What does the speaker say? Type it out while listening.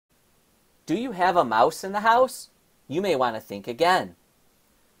Do you have a mouse in the house? You may want to think again.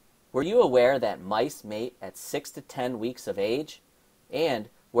 Were you aware that mice mate at 6 to 10 weeks of age? And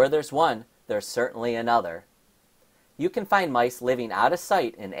where there's one, there's certainly another. You can find mice living out of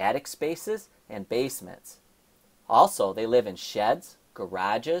sight in attic spaces and basements. Also, they live in sheds,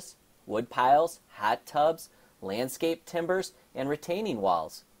 garages, wood piles, hot tubs, landscape timbers, and retaining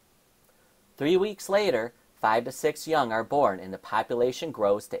walls. 3 weeks later, 5 to 6 young are born and the population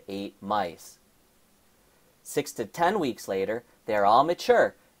grows to 8 mice. 6 to 10 weeks later, they are all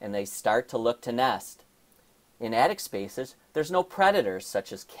mature and they start to look to nest. In attic spaces, there's no predators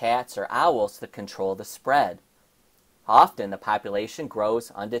such as cats or owls to control the spread. Often the population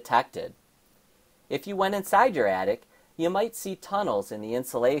grows undetected. If you went inside your attic, you might see tunnels in the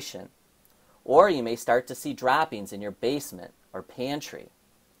insulation, or you may start to see droppings in your basement or pantry.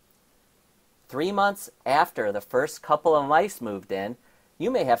 3 months after the first couple of mice moved in,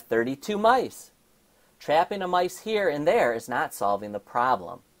 you may have 32 mice. Trapping a mice here and there is not solving the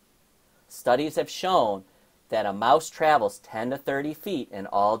problem. Studies have shown that a mouse travels 10 to 30 feet in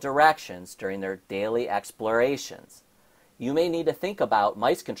all directions during their daily explorations. You may need to think about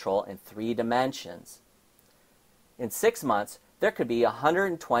mice control in 3 dimensions. In 6 months, there could be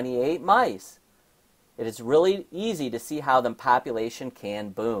 128 mice. It is really easy to see how the population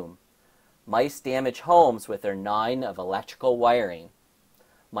can boom. Mice damage homes with their gnawing of electrical wiring.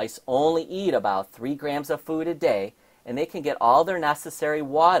 Mice only eat about 3 grams of food a day, and they can get all their necessary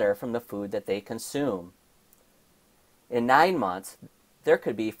water from the food that they consume. In 9 months, there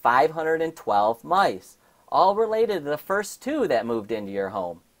could be 512 mice, all related to the first 2 that moved into your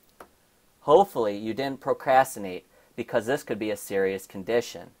home. Hopefully, you didn't procrastinate because this could be a serious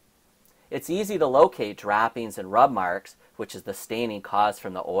condition. It's easy to locate droppings and rub marks, which is the staining caused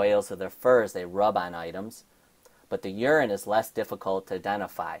from the oils of their fur as they rub on items, but the urine is less difficult to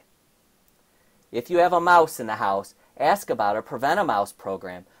identify. If you have a mouse in the house, ask about a Prevent a Mouse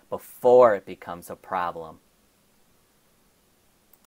program before it becomes a problem.